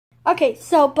Okay,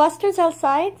 so Buster's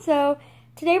outside, so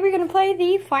today we're going to play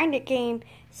the Find It game.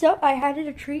 So I hid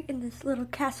a treat in this little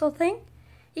castle thing.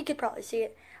 You could probably see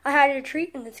it. I hid a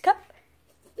treat in this cup.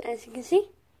 As you can see,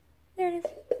 there it is.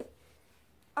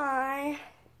 I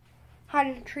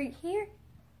hid a treat here.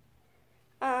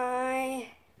 I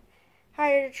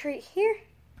hid a treat here.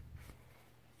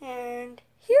 And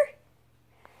here.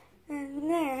 And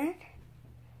then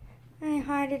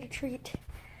I hid a treat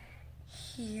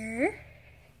here.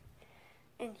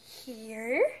 And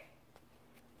here,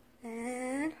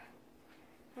 and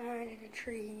I hid a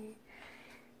tree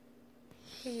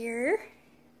here,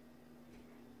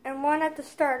 and one at the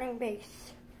starting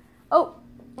base. Oh,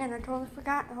 and I totally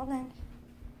forgot, hold on.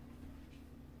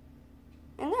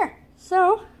 And there.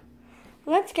 So,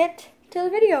 let's get to the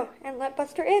video and let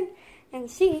Buster in and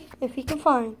see if he can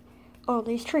find all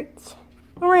these treats.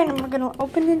 Alright, I'm gonna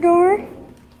open the door,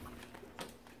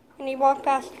 and he walked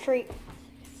past the treat.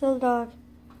 Silly dog.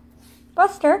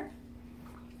 Buster?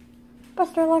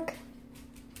 Buster, look.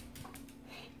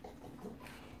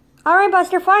 Alright,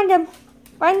 Buster, find him.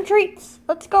 Find the treats.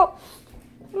 Let's go.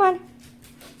 Come on.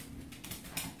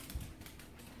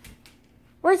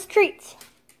 Where's the treats?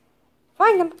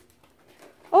 Find them.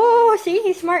 Oh, see,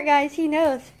 he's smart, guys. He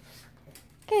knows.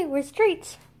 Okay, where's the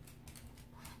treats?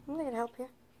 I'm going to help you.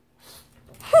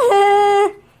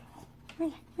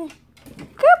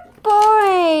 Good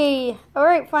boy.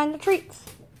 Alright, find the treats.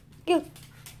 Go.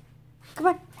 Come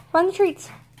on. Find the treats.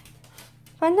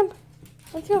 Find them.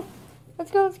 Let's go.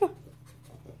 Let's go. Let's go.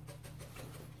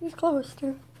 He's close,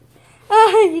 too.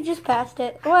 You just passed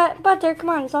it. What? Butter, come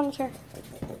on. It's on the chair.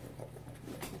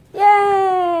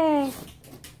 Yay!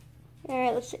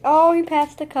 Alright, let's see. Oh, he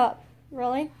passed the cup.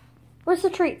 Really? Where's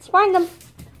the treats? Find them.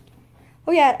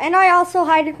 Oh, yeah. And I also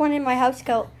hid one in my house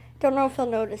coat. Don't know if he'll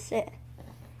notice it.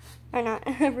 Or not.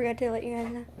 I forgot to let you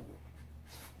guys know.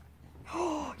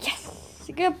 Oh, yes!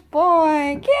 Good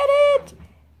boy! Get it!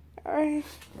 Alright.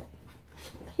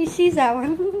 He sees that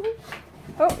one.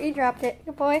 Oh, he dropped it.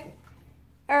 Good boy.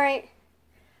 Alright.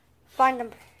 Find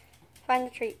them. Find the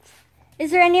treats.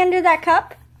 Is there any under that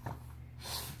cup?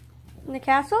 In the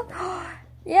castle?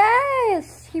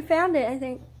 Yes! He found it, I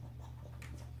think.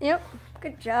 Yep.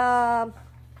 Good job.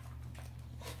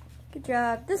 Good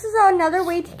job. This is another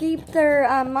way to keep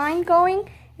their mind going.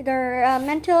 Their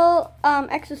mental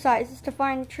exercises to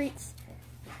find treats.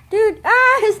 Dude,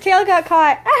 his tail got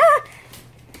caught.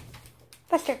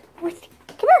 Buster, come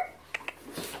here.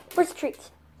 Where's the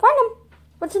treats? Find them.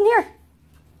 What's in here?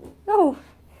 No.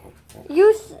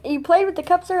 You played with the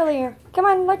cups earlier. Come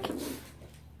on, look.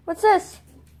 What's this?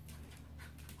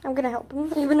 I'm gonna help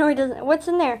him, even though he doesn't. What's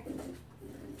in there?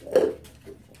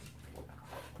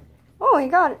 Oh, he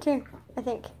got it too, I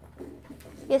think.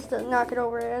 He has to knock it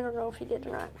over. I don't know if he did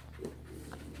or not.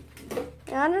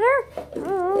 Out of there?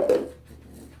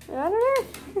 Out of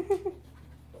there?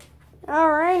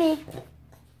 Alrighty.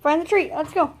 Find the treat.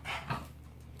 Let's go.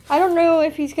 I don't know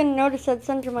if he's going to notice that's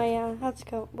under my house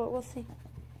coat, but we'll see.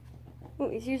 Oh,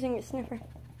 he's using a sniffer.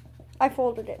 I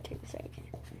folded it too, so you can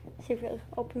see if he'll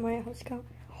open my house coat.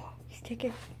 Oh, he's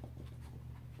taking.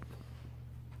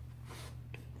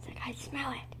 It's like, I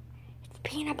smell it. It's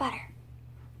peanut butter.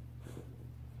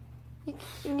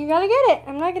 You gotta get it.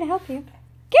 I'm not gonna help you.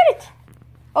 Get it!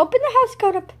 Open the house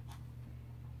coat up.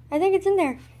 I think it's in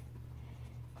there.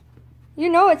 You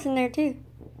know it's in there too.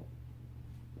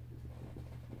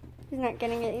 He's not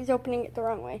getting it. He's opening it the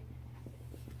wrong way.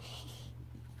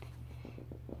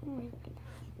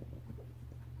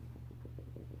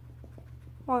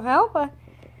 Want help?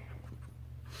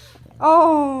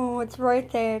 Oh, it's right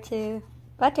there too.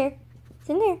 Butter. It's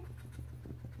in there.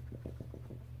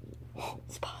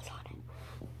 His paws on it.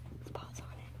 His paws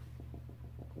on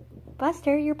it.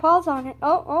 Buster, your paws on it.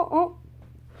 Oh.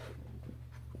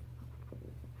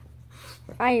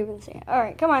 I even see it.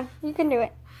 Alright, come on. You can do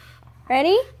it.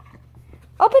 Ready?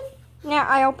 Open. Now,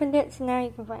 I opened it, so now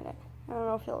you can find it. I don't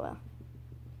know if you'll will.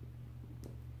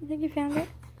 You think you found it?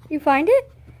 You find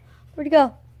it? Where'd it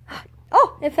go?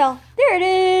 Oh, it fell. There it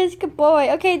is. Good boy.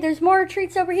 Okay, there's more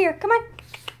treats over here. Come on.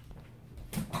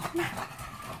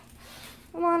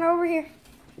 Come on over here.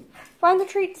 Find the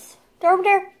treats. They're over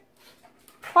there.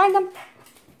 Find them.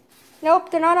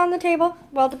 Nope, they're not on the table.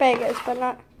 Well, the bag is, but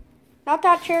not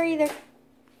that chair either.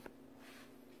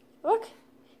 Look.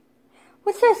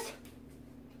 What's this?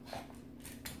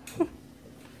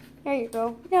 There you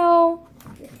go. No.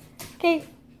 Okay.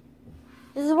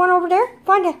 Is there one over there?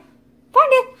 Find it.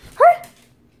 Find it. Hurry.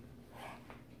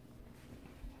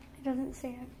 It doesn't say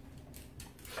it.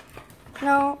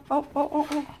 No. Oh.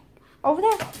 Over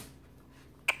there.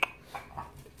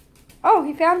 Oh,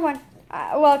 he found one.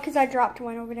 Well, because I dropped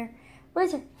one over there. Where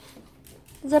is it?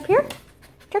 Is it up here?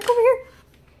 Check over here.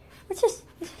 What's this?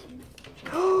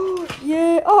 Oh,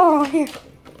 yeah. Oh, here.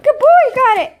 Good boy,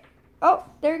 got it. Oh,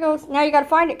 there it goes. Now you got to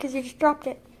find it because you just dropped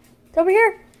it. It's over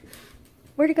here.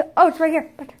 Where'd it go? Oh, it's right here.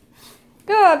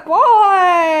 Good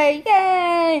boy.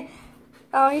 Yay.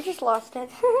 Oh, you just lost it.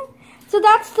 So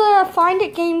that's the Find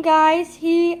It game, guys.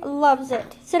 He loves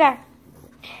it. Sit down.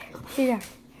 Sit down.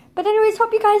 But anyways,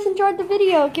 hope you guys enjoyed the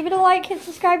video. Give it a like, hit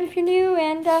subscribe if you're new,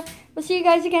 and we'll see you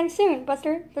guys again soon.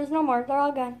 Buster, there's no more. They're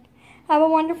all gone. Have a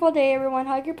wonderful day, everyone.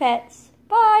 Hug your pets.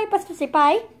 Bye. Buster, say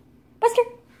bye. Buster,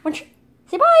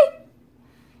 say bye.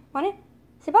 Want it?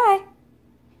 Say bye.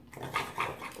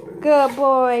 Good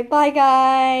boy. Bye,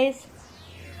 guys.